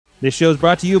This show is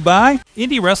brought to you by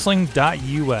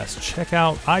IndieWrestling.us. Check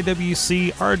out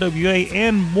IWC, RWA,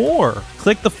 and more.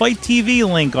 Click the Fight TV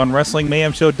link on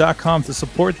WrestlingMayhemShow.com to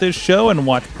support this show and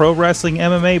watch pro wrestling,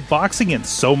 MMA, boxing, and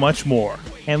so much more.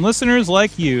 And listeners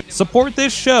like you, support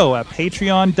this show at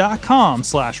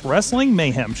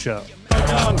Patreon.com/WrestlingMayhemShow.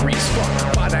 Hungry as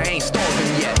fuck, but I ain't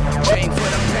starving yet. Chain for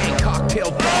the pain,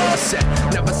 cocktail bar set.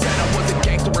 Never said I was a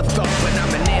gangster or thug, but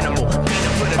I'm an animal.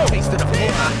 Feeding for the taste of the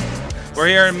blood. We're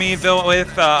here in Meadville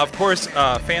with, of course,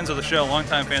 fans of the show,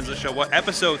 longtime fans of the show. What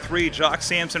episode 3? Jock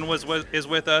Sampson is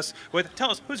with us.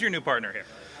 Tell us, who's your new partner here?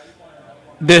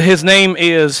 His name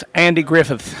is Andy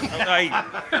Griffith.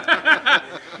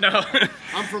 No.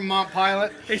 I'm from Mount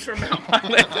Pilot. He's from Mount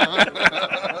Pilot.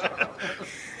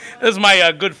 This is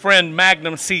my good friend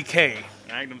Magnum CK.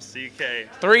 Magnum CK.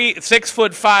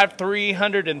 6'5",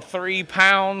 303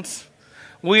 pounds.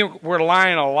 We're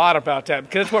lying a lot about that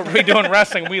because that's what we do in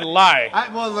wrestling. We lie.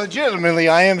 Well, legitimately,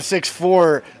 I am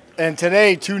 6'4", and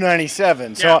today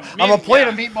 297. So I'm a plate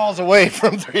of meatballs away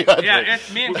from 300. Yeah,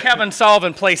 me and Kevin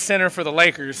Sullivan play center for the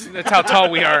Lakers. That's how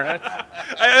tall we are.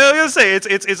 I was gonna say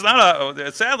it's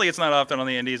not sadly it's not often on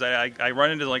the indies. I run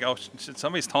into like, oh shit,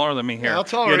 somebody's taller than me here. How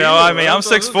tall are you? I mean, I'm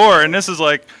 6'4", and this is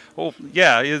like, oh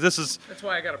yeah, this is. That's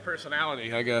why I got a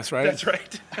personality, I guess, right? That's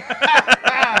right.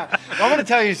 I'm going to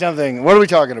tell you something. What are we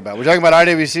talking about? We're talking about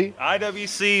IWC?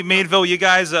 IWC, Meadville, you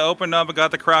guys opened up and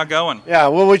got the crowd going. Yeah,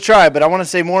 well, we tried, but I want to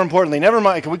say more importantly, never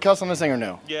mind. Can we cuss on this thing or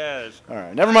no? Yes. All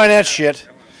right, never mind that shit.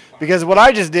 Because what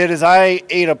I just did is I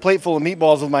ate a plate full of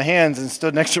meatballs with my hands and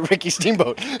stood next to Ricky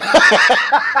Steamboat.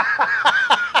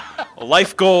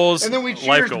 Life goals. And then we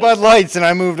cheered Bud Lights, and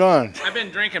I moved on. I've been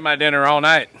drinking my dinner all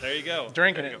night. There you go.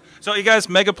 Drinking it. So you guys,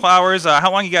 Mega Plowers,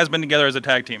 how long you guys been together as a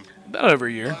tag team? About over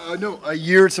a year. No, a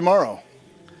year tomorrow.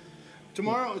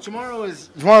 Tomorrow's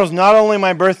not only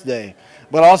my birthday,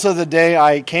 but also the day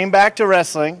I came back to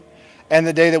wrestling, and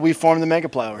the day that we formed the Mega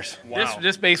Plowers. Wow.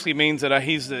 This basically means that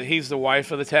he's the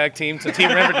wife of the tag team. It's a team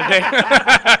member today.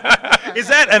 Is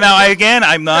that, and now again,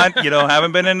 I'm not,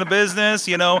 haven't been in the business,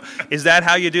 is that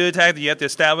how you do a tag? Do you have to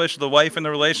establish the wife in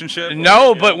the relationship?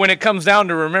 No, but when it comes down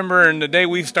to remembering the day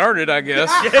we started, I guess.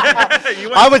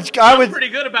 I'm pretty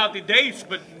good about the dates,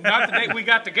 but not the date we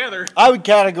got together. I would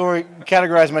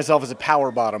categorize myself as a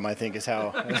power bottom, I think is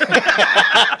how.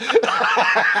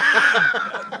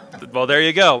 Well, there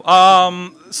you go.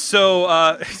 So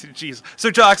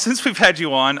Jock, since we've had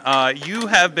you on, you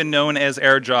have been known as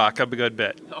Air Jock a good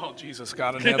bit. Oh, Jesus,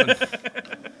 God in heaven.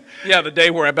 Yeah, the day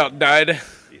where I about died.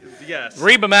 Yes.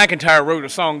 Reba McEntire wrote a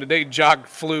song, "The Day Jock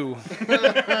Flew."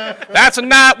 That's a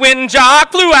night when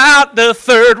Jock flew out the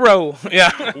third row.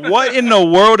 Yeah. What in the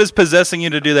world is possessing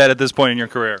you to do that at this point in your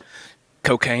career?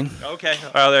 Cocaine. Okay.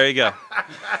 Well, there you go.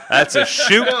 That's a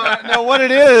shoot. No, what it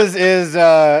is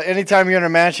anytime you're in a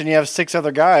match and you have 6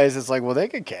 other guys, it's like, well, they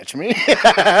could catch me.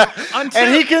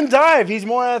 And he can dive. He's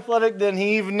more athletic than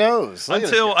he even knows.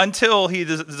 Until he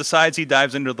decides he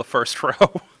dives into the first row.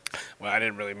 Well, I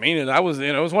didn't really mean it. It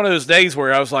was one of those days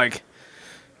where I was like,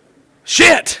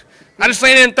 shit! I just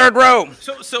landed in third row.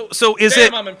 So is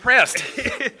Damn, I'm impressed.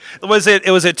 Was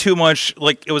it too much?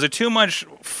 Was it too much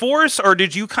force, or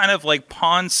did you kind of like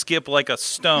pawn skip like a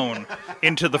stone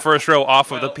into the first row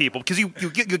off of the people? Because you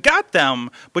got them,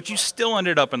 but you still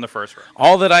ended up in the first row.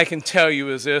 All that I can tell you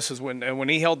is this: is when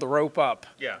he held the rope up,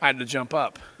 I had to jump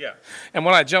up. Yeah. And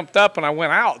when I jumped up and I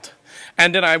went out,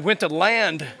 and then I went to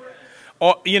land,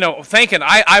 thinking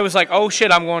I was like, oh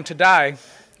shit, I'm going to die.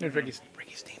 There's Ricky Steamboat.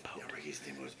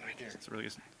 Really,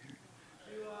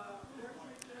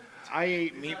 I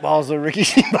ate meatballs with Ricky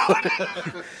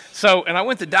Steamboat. And I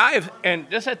went to dive,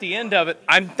 and just at the end of it,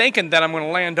 I'm thinking that I'm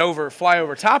going to fly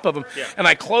over top of him. Yeah. And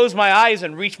I close my eyes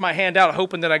and reach my hand out,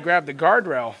 hoping that I grab the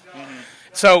guardrail.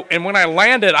 Mm-hmm. And when I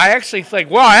landed, I actually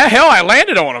think, well, hell, I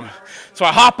landed on him. So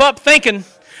I hop up thinking,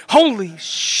 holy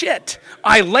shit,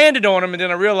 I landed on him, and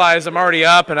then I realized I'm already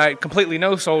up, and I completely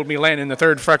no-sold me landing in the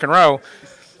third frickin' row.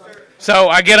 So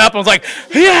I get up and was like,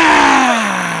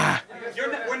 yeah!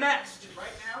 We're next. Right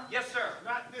now? Yes, sir.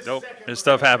 Nope. There's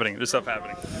stuff happening.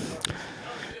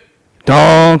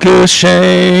 Donkey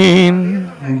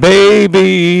Shane,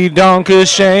 baby Donkey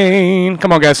Shane.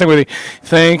 Come on, guys, sing with me.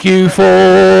 Thank you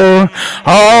for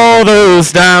all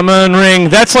those diamond rings.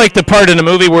 That's like the part in the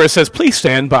movie where it says, please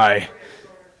stand by.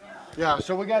 Yeah,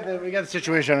 so we got the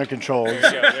situation under control.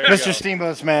 Mr.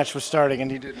 Steamboat's match was starting,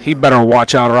 and he didn't. He better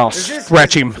watch out, or I'll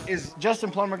stretch him. Is Justin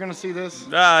Plummer going to see this?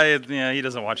 Yeah, he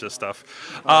doesn't watch this stuff.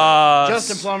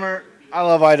 Justin Plummer, I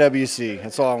love IWC.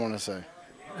 That's all I want to say.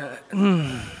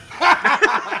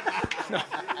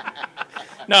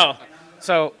 No.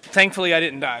 So thankfully, I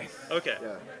didn't die. Okay.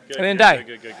 I didn't die.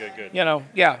 Good. You know,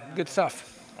 yeah, good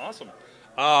stuff. Awesome.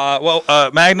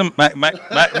 Magnum.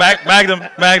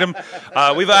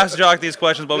 We've asked Jock these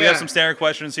questions, but we have some standard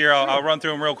questions here. I'll run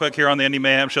through them real quick here on the Indie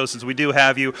Mayhem Show since we do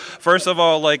have you. First of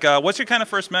all, what's your kind of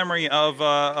first memory of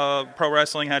pro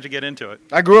wrestling? How'd you get into it?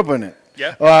 I grew up in it.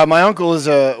 Yeah. My uncle was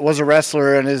a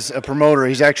wrestler and is a promoter.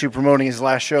 He's actually promoting his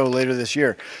last show later this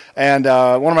year. And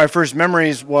one of my first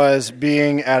memories was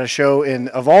being at a show in,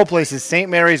 of all places, St.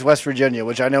 Mary's, West Virginia,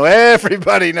 which I know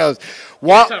everybody knows.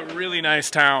 It's a really nice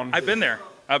town. I've been there.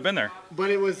 But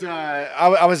it was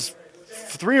I was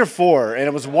 3 or 4, and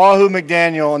it was Wahoo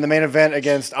McDaniel in the main event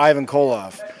against Ivan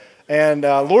Koloff. And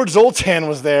Lord Zoltan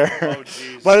was there. Oh,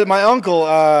 jeez. But my uncle...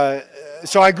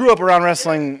 so I grew up around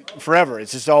wrestling forever.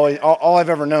 It's just all I've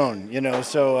ever known, you know.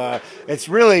 So it's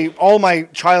really all my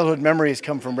childhood memories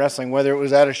come from wrestling, whether it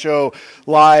was at a show,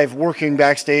 live, working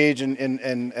backstage, and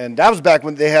that was back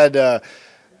when they had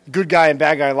good guy and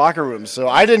bad guy locker rooms. So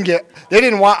I didn't get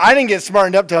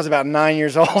smartened up till I was about 9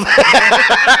 years old.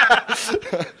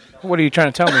 What are you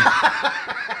trying to tell me?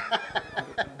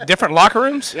 Different locker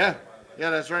rooms? Yeah,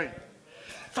 that's right.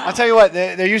 I'll tell you what,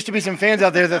 there used to be some fans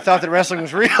out there that thought that wrestling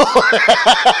was real.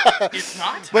 It's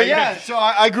not? But yeah, so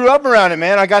I grew up around it,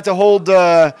 man. I got to hold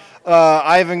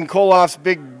Ivan Koloff's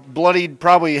big, bloodied,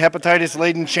 probably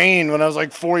hepatitis-laden chain when I was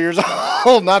like 4 years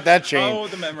old. Not that chain. Oh,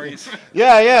 the memories.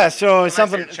 Yeah. So it's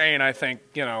something. Chain, I think,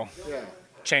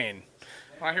 chain.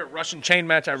 When I hear Russian chain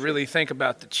match, I really think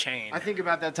about the chain. I think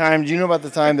about that time. Do you know about the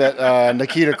time that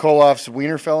Nikita Koloff's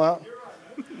wiener fell out?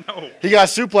 No. He got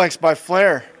suplexed by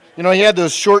Flair. You know, he had the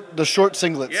short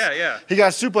singlets. Yeah. He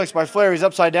got suplexed by Flair. He's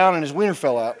upside down, and his wiener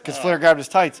fell out because Flair grabbed his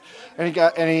tights, and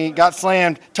he got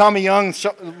slammed. Tommy Young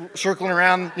circling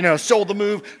around, sold the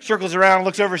move, circles around,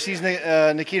 looks over, sees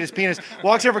Nikita's penis,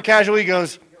 walks over casually,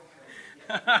 goes.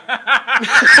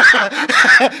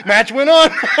 Match went on.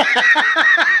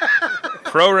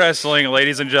 Pro wrestling,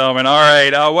 ladies and gentlemen. All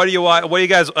right, what do you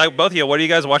guys? Both of you, what are you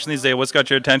guys watching these days? What's got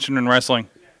your attention in wrestling?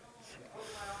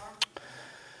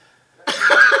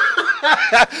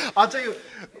 I'll tell you,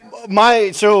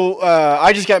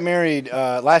 I just got married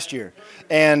last year,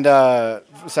 and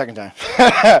second time,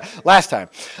 last time,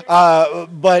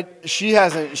 but she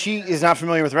is not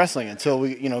familiar with wrestling until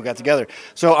we got together.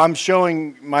 So I'm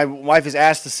showing, my wife is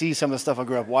asked to see some of the stuff I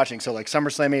grew up watching. So like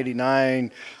SummerSlam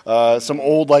 '89, some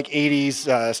old like '80s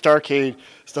Starrcade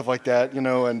stuff like that,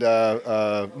 and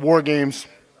War Games.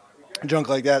 Junk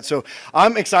like that. So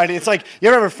I'm excited. It's like, you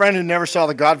ever have a friend who never saw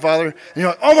The Godfather? And you're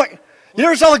like, oh my, you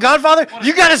never saw The Godfather?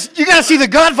 You gotta see The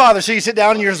Godfather. So you sit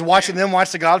down and you're just watching them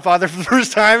watch The Godfather for the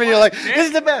first time, and you're like, this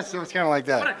is the best. So it's kind of like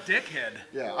that. What a dickhead.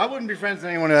 Yeah, I wouldn't be friends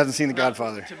with anyone who hasn't seen The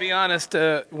Godfather. To be honest,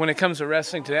 when it comes to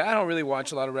wrestling today, I don't really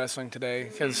watch a lot of wrestling today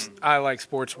because I like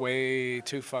sports way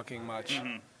too fucking much.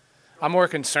 Mm-hmm. I'm more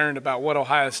concerned about what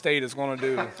Ohio State is going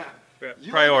to do.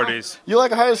 Priorities. You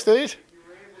like Ohio State?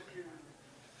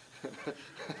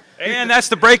 And that's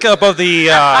the breakup of the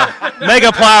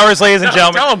Mega Plowers, ladies and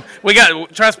gentlemen. Tell them,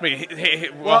 trust me.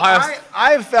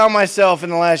 I've found myself in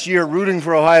the last year rooting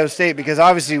for Ohio State because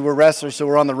obviously we're wrestlers, so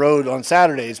we're on the road on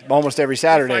Saturdays, almost every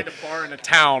Saturday. Find a bar in a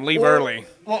town, leave early.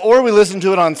 Or we listen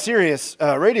to it on Sirius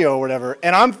radio or whatever,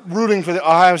 and I'm rooting for the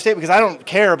Ohio State because I don't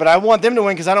care, but I want them to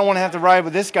win because I don't want to have to ride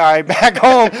with this guy back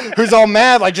home who's all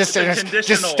mad, like just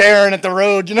staring at the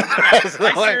road. I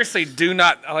seriously do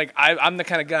not, I'm the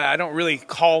kind of guy, I don't really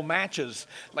call matches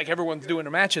like everyone's doing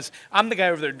their matches. I'm the guy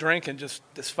over there drinking, just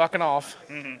fucking off.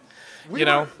 Mm-hmm.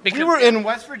 We were in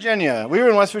West Virginia. We were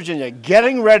in West Virginia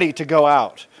getting ready to go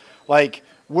out.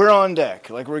 We're on deck,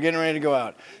 we're getting ready to go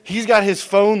out. He's got his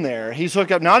phone there. He's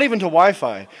hooked up, not even to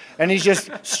Wi-Fi, and he's just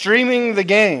streaming the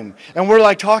game. And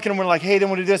we're talking, and we're like, hey, then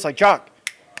we'll do this. Jock,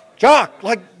 you're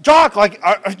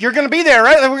going to be there,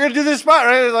 right? We're going to do this spot,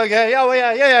 right? Yeah,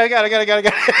 I got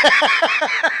it.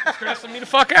 It's stressing me the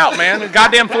fuck out, man. The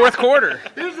goddamn fourth quarter.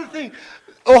 Here's the thing.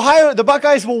 Ohio, the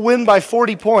Buckeyes will win by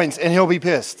 40 points, and he'll be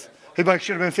pissed. He'll be like,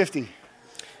 should have been 50.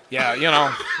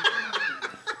 Yeah,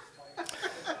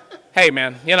 Hey,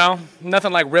 man,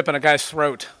 nothing like ripping a guy's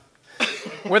throat.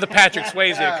 We're the Patrick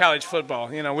Swayze of college football.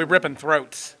 We're ripping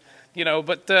throats.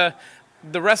 But the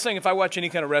wrestling, if I watch any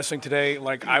kind of wrestling today,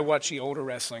 I watch the older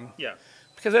wrestling. Yeah.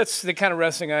 Because that's the kind of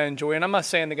wrestling I enjoy. And I'm not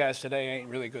saying the guys today ain't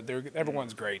really good.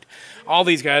 Everyone's great. All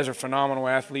these guys are phenomenal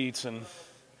athletes, and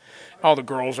all the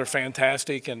girls are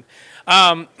fantastic. And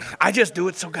I just do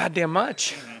it so goddamn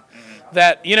much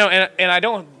that, and I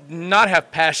don't not have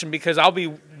passion because I'll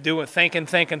be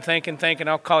thinking.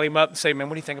 I'll call him up and say, man,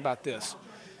 what do you think about this?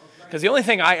 Because the only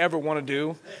thing I ever want to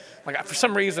do, for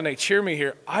some reason they cheer me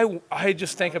here, I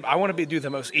just think I want to do the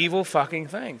most evil fucking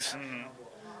things. Mm-hmm.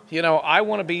 You know, I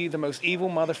want to be the most evil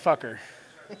motherfucker.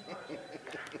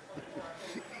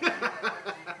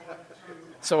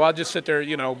 So I'll just sit there,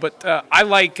 you know. But I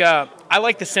like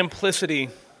the simplicity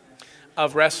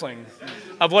of wrestling,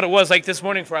 of what it was. Like this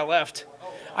morning before I left,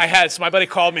 my buddy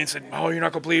called me and said, "Oh, you're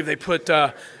not gonna believe they put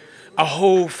a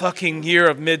whole fucking year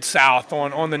of Mid-South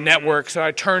on the network." So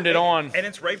I turned it on, and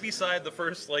it's right beside the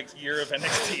first year of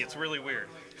NXT. It's really weird.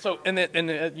 So and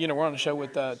you know, we're on the show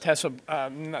with Tessa,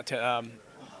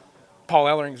 Paul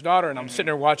Ellering's daughter, and I'm sitting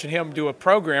there watching him do a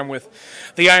program with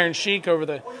the Iron Sheik over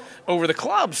the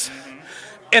clubs,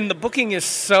 and the booking is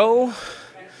so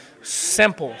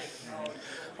simple.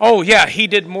 Oh yeah, he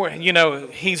did more. You know,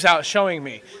 he's out showing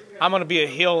me. I'm gonna be a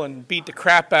heel and beat the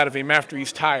crap out of him after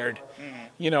he's tired.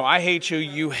 You know, I hate you,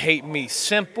 you hate me.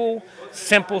 Simple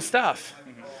stuff,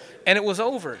 and it was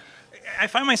over. I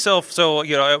find myself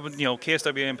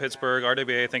KSWA in Pittsburgh,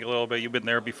 RWA. I think a little bit. You've been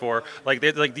there before. Like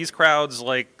these crowds,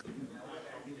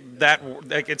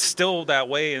 it's still that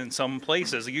way in some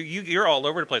places. You're all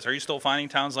over the place. Are you still finding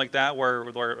towns like that where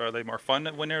are they more fun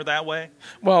when they're that way?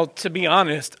 Well, to be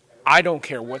honest, I don't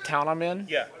care what town I'm in.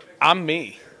 Yeah, I'm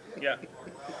me. Yeah,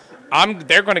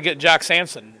 They're going to get Jock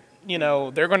Sampson. You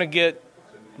know, they're going to get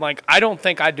I don't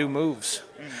think I do moves.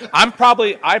 I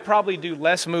probably do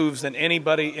less moves than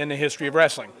anybody in the history of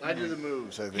wrestling. I do the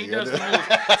moves. I think he does the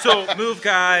moves. So move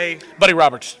guy, Buddy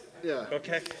Roberts. Yeah.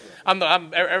 Okay.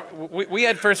 We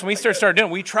had first when we started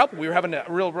doing it, we were having a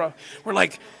real rough. We're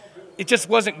like, it just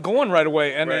wasn't going right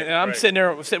away, and I'm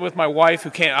sitting with my wife who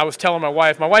can't. I was telling my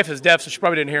wife is deaf, so she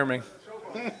probably didn't hear me.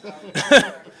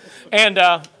 And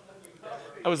I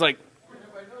was like,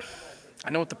 I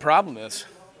know what the problem is.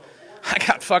 I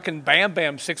got fucking Bam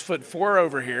Bam 6'4"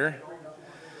 over here.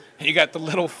 You got the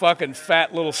little fucking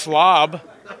fat little slob.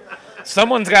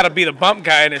 Someone's got to be the bump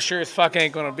guy, and it sure as fuck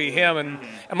ain't going to be him. And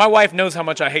my wife knows how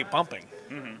much I hate bumping.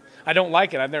 Mm-hmm. I don't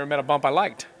like it. I've never met a bump I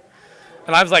liked.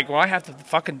 And I was like, well, I have to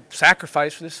fucking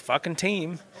sacrifice for this fucking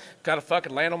team. Got to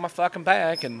fucking land on my fucking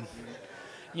back. And,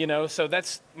 you know, so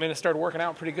that's when it started working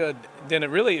out pretty good. Then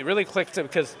it really clicked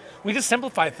because we just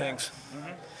simplify things.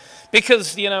 Mm-hmm.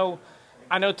 Because, you know,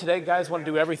 I know today guys want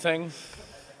to do everything,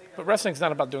 but wrestling's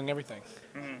not about doing everything.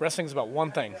 Mm-hmm. Wrestling's about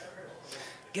one thing: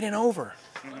 getting over.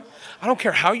 Mm-hmm. I don't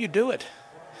care how you do it.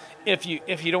 If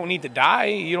you don't need to die,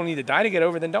 you don't need to die to get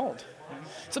over, then don't. Mm-hmm.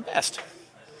 It's the best.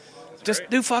 Just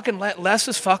do fucking less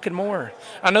is fucking more.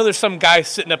 I know there's some guy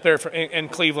sitting up there in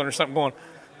Cleveland or something going,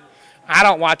 I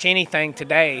don't watch anything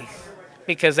today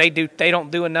because they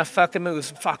don't do enough fucking moves.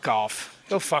 Fuck off.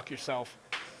 Go fuck yourself.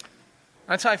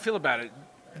 That's how I feel about it.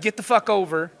 Get the fuck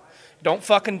over. Don't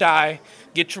fucking die.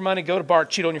 Get your money. Go to bar.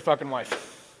 Cheat on your fucking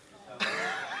wife.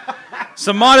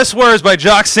 Some modest words by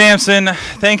Jock Sampson.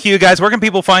 Thank you, guys. Where can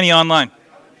people find you online?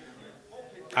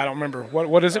 I don't remember.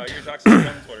 What is it? You're Jock Sampson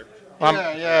on Twitter.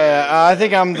 Yeah. I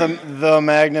think I'm the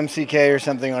Magnum CK or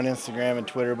something on Instagram and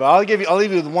Twitter. But I'll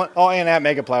leave you with one. Oh, and at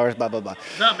Megaplowers. Blah blah blah.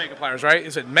 It's not Megaplowers, right?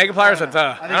 Is it Megaplowers?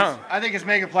 I think it's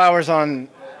Megaplowers on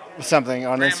something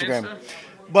on Instagram.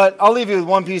 But I'll leave you with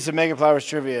one piece of Megaplowers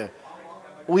trivia.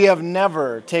 We have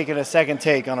never taken a second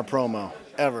take on a promo,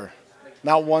 ever.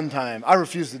 Not one time. I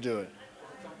refuse to do it.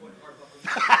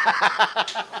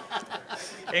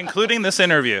 Including this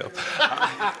interview.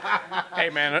 Hey,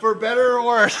 man. For better or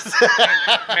worse.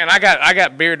 Man, I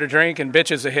got beer to drink and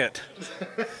bitches to hit.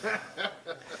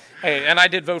 Hey, and I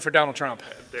did vote for Donald Trump.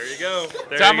 There you go.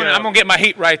 I'm gonna get my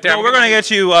heat right there. No, we're gonna get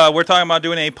you. We're talking about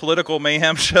doing a political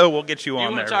mayhem show. We'll get you on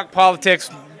there. You want to talk politics?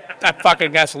 That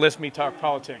fucking guy's to listen to me talk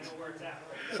politics.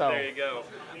 So there you go.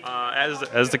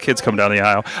 As the kids come down the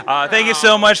aisle. Thank you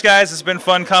so much, guys. It's been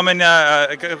fun coming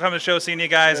to the show, seeing you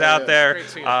guys out there.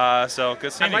 So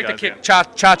good seeing you guys. I'd like to kick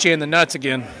Chachi in the nuts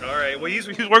again. All right. Well, he's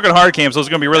working hard, Cam, so it's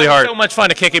going to be really hard. So much fun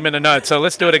to kick him in the nuts, so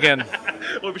let's do it again.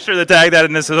 We'll be sure to tag that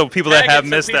in this so people that have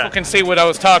missed that. People can see what I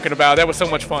was talking about. That was so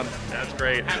much fun. That's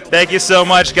great. Thank you so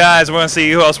much, guys. We're going to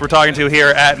see who else we're talking to here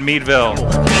at Meadville.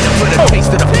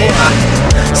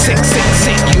 Sick,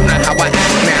 you know how I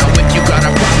act now. If you got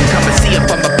a problem, come and see if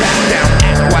I'm a back down.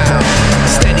 Act wild,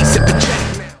 steady sipping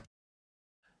Jack now.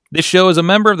 This show is a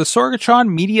member of the Sorgatron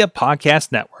Media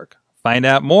Podcast Network. Find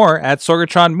out more at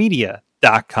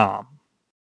sorgatronmedia.com.